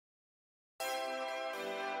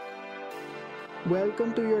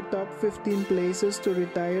Welcome to your top 15 places to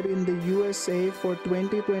retire in the USA for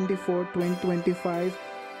 2024-2025,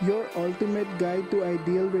 your ultimate guide to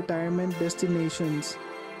ideal retirement destinations.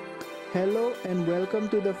 Hello and welcome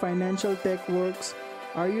to the Financial Tech Works.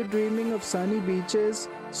 Are you dreaming of sunny beaches,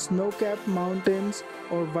 snow-capped mountains,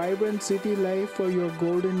 or vibrant city life for your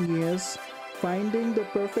golden years? Finding the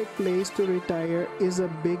perfect place to retire is a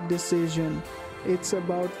big decision. It's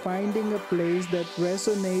about finding a place that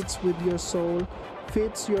resonates with your soul,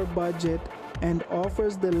 fits your budget, and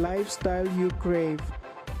offers the lifestyle you crave.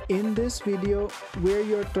 In this video, we're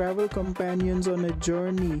your travel companions on a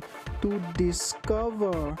journey to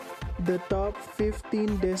discover the top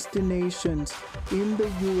 15 destinations in the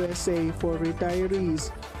USA for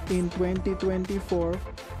retirees in 2024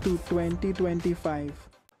 to 2025.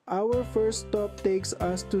 Our first stop takes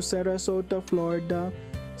us to Sarasota, Florida,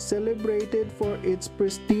 celebrated for its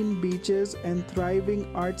pristine beaches and thriving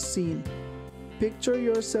art scene. Picture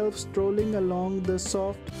yourself strolling along the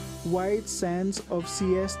soft, white sands of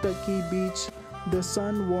Siesta Key Beach, the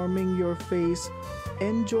sun warming your face.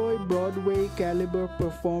 Enjoy Broadway-caliber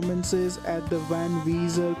performances at the Van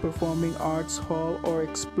Wezel Performing Arts Hall or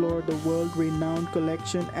explore the world-renowned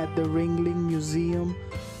collection at the Ringling Museum.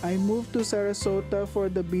 I moved to Sarasota for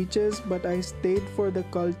the beaches, but I stayed for the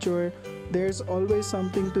culture. There's always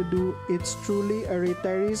something to do. It's truly a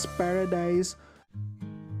retiree's paradise.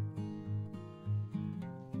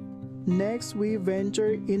 Next, we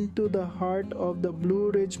venture into the heart of the Blue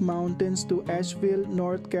Ridge Mountains to Asheville,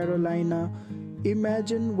 North Carolina.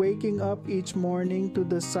 Imagine waking up each morning to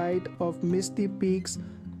the sight of misty peaks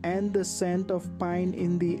and the scent of pine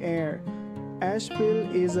in the air. Asheville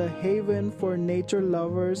is a haven for nature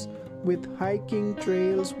lovers, with hiking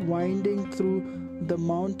trails winding through the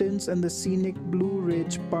mountains and the scenic Blue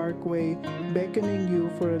Ridge Parkway beckoning you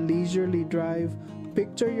for a leisurely drive.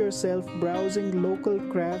 Picture yourself browsing local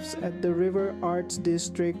crafts at the River Arts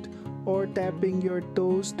District or tapping your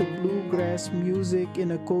toes to bluegrass music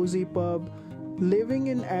in a cozy pub. Living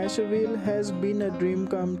in Asheville has been a dream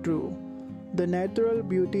come true. The natural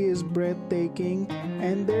beauty is breathtaking,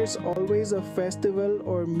 and there's always a festival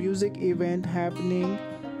or music event happening.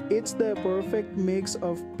 It's the perfect mix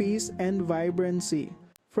of peace and vibrancy.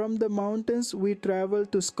 From the mountains, we travel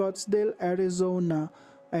to Scottsdale, Arizona,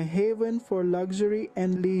 a haven for luxury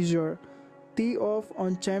and leisure. Tee off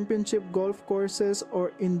on championship golf courses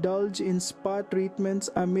or indulge in spa treatments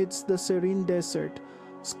amidst the serene desert.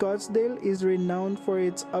 Scottsdale is renowned for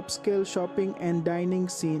its upscale shopping and dining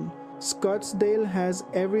scene. Scottsdale has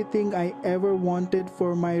everything I ever wanted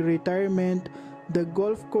for my retirement. The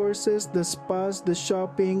golf courses, the spas, the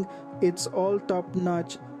shopping, it's all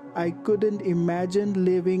top-notch. I couldn't imagine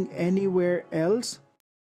living anywhere else.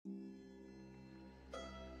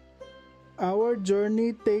 Our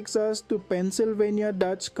journey takes us to Pennsylvania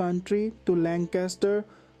Dutch country, to Lancaster,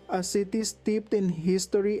 a city steeped in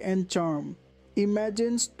history and charm.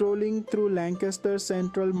 Imagine strolling through Lancaster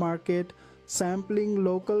Central Market, sampling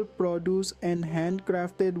local produce and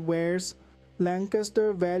handcrafted wares.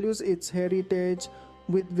 Lancaster values its heritage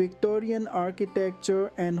with Victorian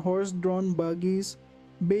architecture and horse-drawn buggies.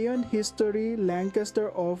 Beyond history,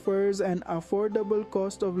 Lancaster offers an affordable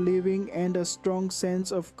cost of living and a strong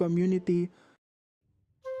sense of community.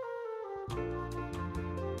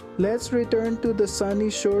 Let's return to the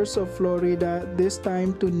sunny shores of Florida, this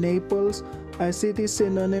time to Naples, a city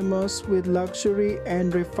synonymous with luxury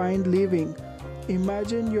and refined living.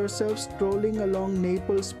 Imagine yourself strolling along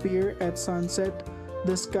Naples Pier at sunset,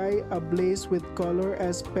 the sky ablaze with color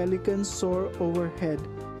as pelicans soar overhead.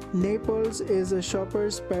 Naples is a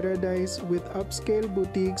shopper's paradise with upscale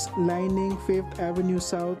boutiques lining 5th Avenue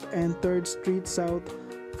South and 3rd Street South.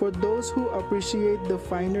 For those who appreciate the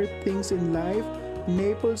finer things in life,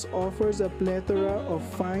 Naples offers a plethora of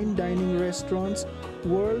fine dining restaurants,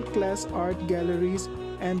 world-class art galleries,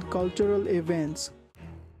 and cultural events.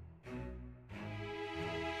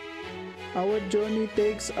 Our journey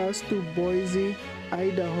takes us to Boise,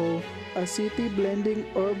 Idaho, a city blending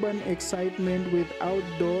urban excitement with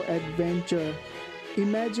outdoor adventure.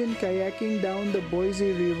 Imagine kayaking down the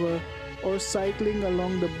Boise River or cycling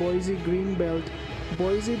along the Boise Greenbelt.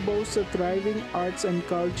 Boise boasts a thriving arts and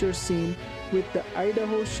culture scene, with the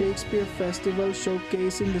Idaho Shakespeare Festival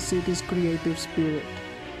showcasing the city's creative spirit.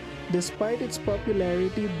 Despite its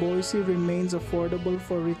popularity, Boise remains affordable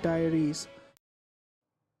for retirees.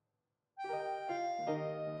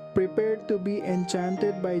 Prepare to be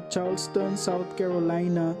enchanted by Charleston, South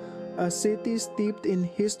Carolina, a city steeped in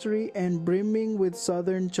history and brimming with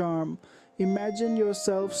southern charm. Imagine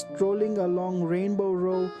yourself strolling along Rainbow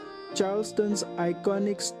Row, Charleston's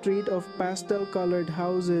iconic street of pastel-colored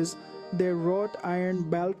houses, their wrought iron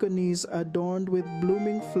balconies adorned with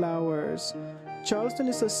blooming flowers. Charleston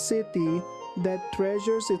is a city that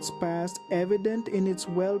treasures its past, evident in its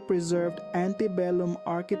well-preserved antebellum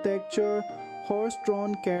architecture,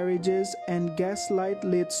 horse-drawn carriages, and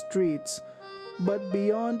gaslight-lit streets. But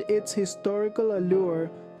beyond its historical allure,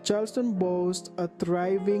 Charleston boasts a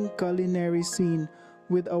thriving culinary scene,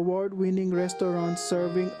 with award-winning restaurants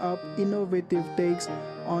serving up innovative takes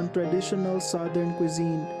on traditional Southern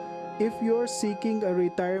cuisine. If you're seeking a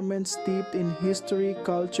retirement steeped in history,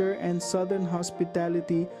 culture, and Southern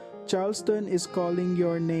hospitality, Charleston is calling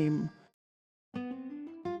your name.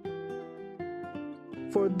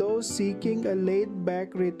 For those seeking a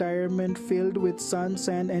laid-back retirement filled with sun,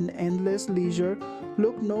 sand, and endless leisure,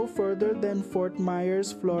 look no further than Fort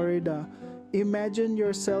Myers, Florida. Imagine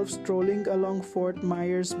yourself strolling along Fort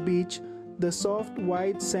Myers Beach, the soft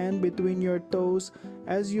white sand between your toes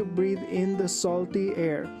as you breathe in the salty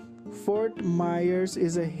air. Fort Myers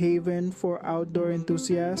is a haven for outdoor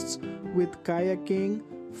enthusiasts, with kayaking,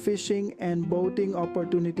 fishing, and boating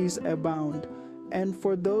opportunities abound. And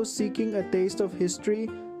for those seeking a taste of history,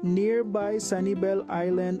 nearby Sunnyvale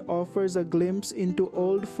Island offers a glimpse into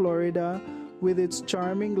old Florida with its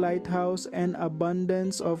charming lighthouse and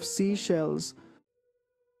abundance of seashells.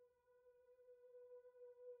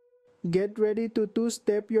 Get ready to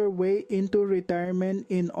two-step your way into retirement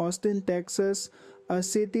in Austin, Texas, a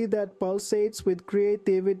city that pulsates with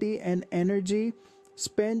creativity and energy.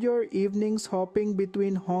 Spend your evenings hopping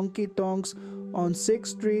between honky-tonks on 6th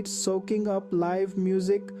Street soaking up live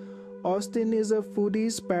music. Austin is a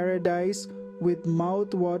foodie's paradise with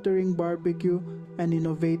mouth-watering barbecue and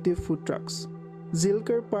innovative food trucks.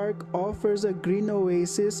 Zilker Park offers a green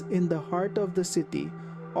oasis in the heart of the city.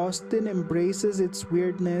 Austin embraces its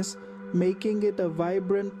weirdness, making it a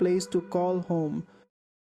vibrant place to call home.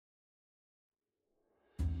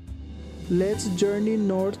 Let's journey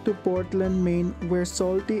north to Portland, Maine, where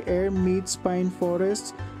salty air meets pine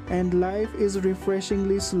forests and life is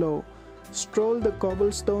refreshingly slow. Stroll the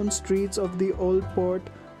cobblestone streets of the old port,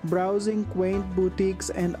 browsing quaint boutiques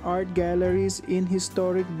and art galleries in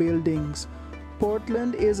historic buildings.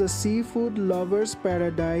 Portland is a seafood lover's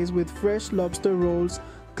paradise with fresh lobster rolls,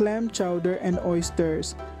 clam chowder, and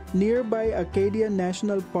oysters. Nearby Acadia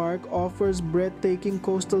National Park offers breathtaking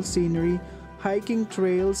coastal scenery, hiking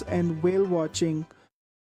trails, and whale watching.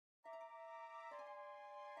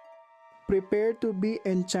 Prepare to be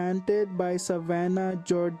enchanted by Savannah,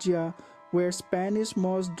 Georgia, where Spanish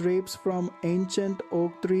moss drapes from ancient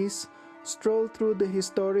oak trees. Stroll through the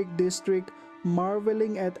historic district,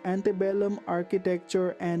 marveling at antebellum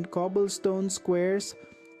architecture and cobblestone squares.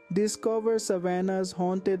 Discover Savannah's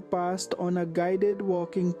haunted past on a guided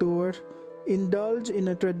walking tour. Indulge in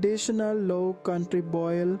a traditional low country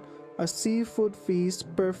boil, a seafood feast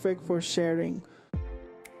perfect for sharing.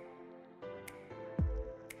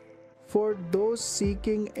 For those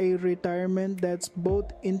seeking a retirement that's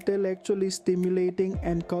both intellectually stimulating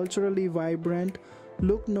and culturally vibrant,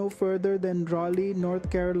 look no further than Raleigh, North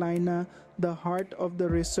Carolina, the heart of the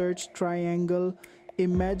Research Triangle.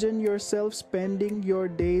 Imagine yourself spending your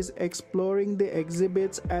days exploring the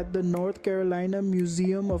exhibits at the North Carolina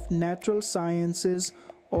Museum of Natural Sciences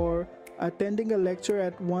or attending a lecture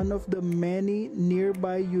at one of the many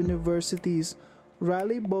nearby universities.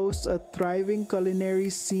 Raleigh boasts a thriving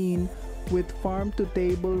culinary scene with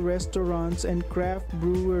farm-to-table restaurants and craft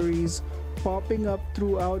breweries popping up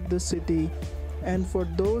throughout the city. And for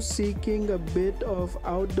those seeking a bit of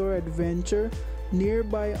outdoor adventure,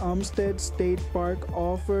 nearby Olmsted State Park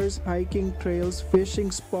offers hiking trails,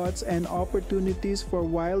 fishing spots, and opportunities for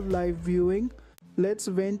wildlife viewing. Let's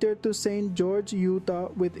venture to St. George, Utah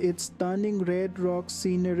with its stunning red rock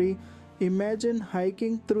scenery. Imagine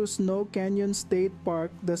hiking through Snow Canyon State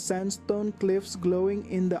Park, the sandstone cliffs glowing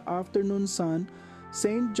in the afternoon sun.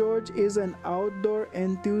 St. George is an outdoor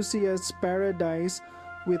enthusiast's paradise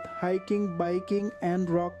with hiking, biking, and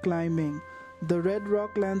rock climbing. The red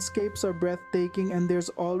rock landscapes are breathtaking and there's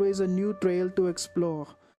always a new trail to explore.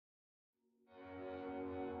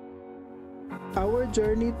 Our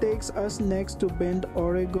journey takes us next to Bend,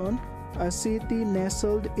 Oregon, a city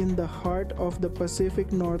nestled in the heart of the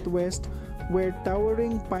Pacific Northwest, where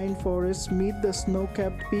towering pine forests meet the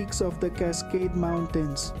snow-capped peaks of the Cascade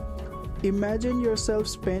Mountains. Imagine yourself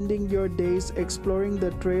spending your days exploring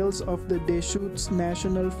the trails of the Deschutes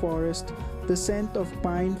National Forest, the scent of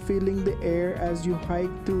pine filling the air as you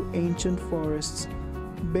hike through ancient forests.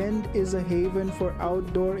 Bend is a haven for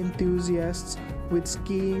outdoor enthusiasts with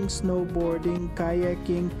skiing, snowboarding,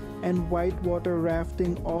 kayaking, and whitewater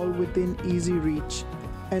rafting all within easy reach.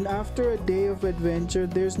 And after a day of adventure,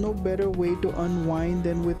 there's no better way to unwind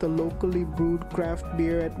than with a locally brewed craft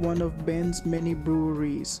beer at one of Ben's many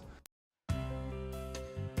breweries.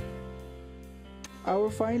 Our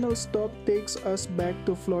final stop takes us back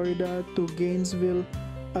to Florida, to Gainesville,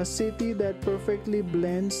 a city that perfectly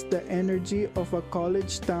blends the energy of a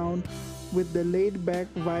college town with the laid-back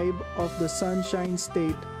vibe of the Sunshine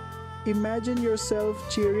State. Imagine yourself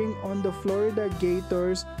cheering on the Florida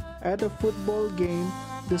Gators at a football game,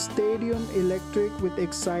 the stadium electric with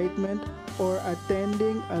excitement, or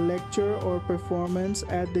attending a lecture or performance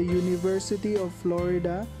at the University of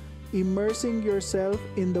Florida, immersing yourself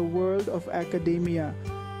in the world of academia.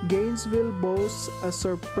 Gainesville boasts a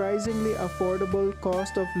surprisingly affordable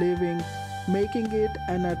cost of living, making it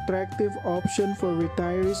an attractive option for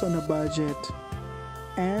retirees on a budget.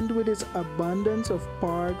 And with its abundance of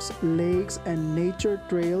parks, lakes, and nature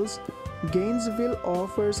trails, Gainesville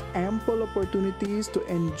offers ample opportunities to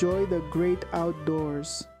enjoy the great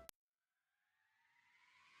outdoors.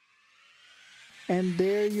 And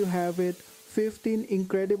there you have it, 15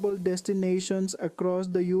 incredible destinations across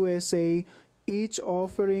the USA, each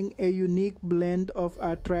offering a unique blend of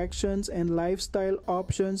attractions and lifestyle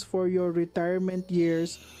options for your retirement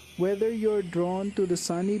years. Whether you're drawn to the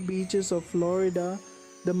sunny beaches of Florida,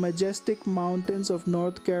 the majestic mountains of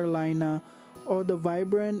North Carolina, or the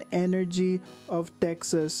vibrant energy of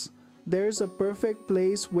Texas, there's a perfect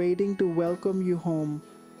place waiting to welcome you home.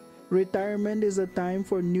 Retirement is a time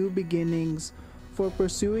for new beginnings, for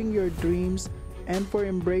pursuing your dreams, and for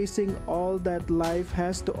embracing all that life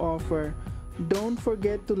has to offer. Don't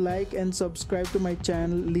forget to like and subscribe to my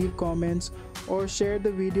channel, leave comments, or share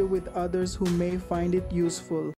the video with others who may find it useful.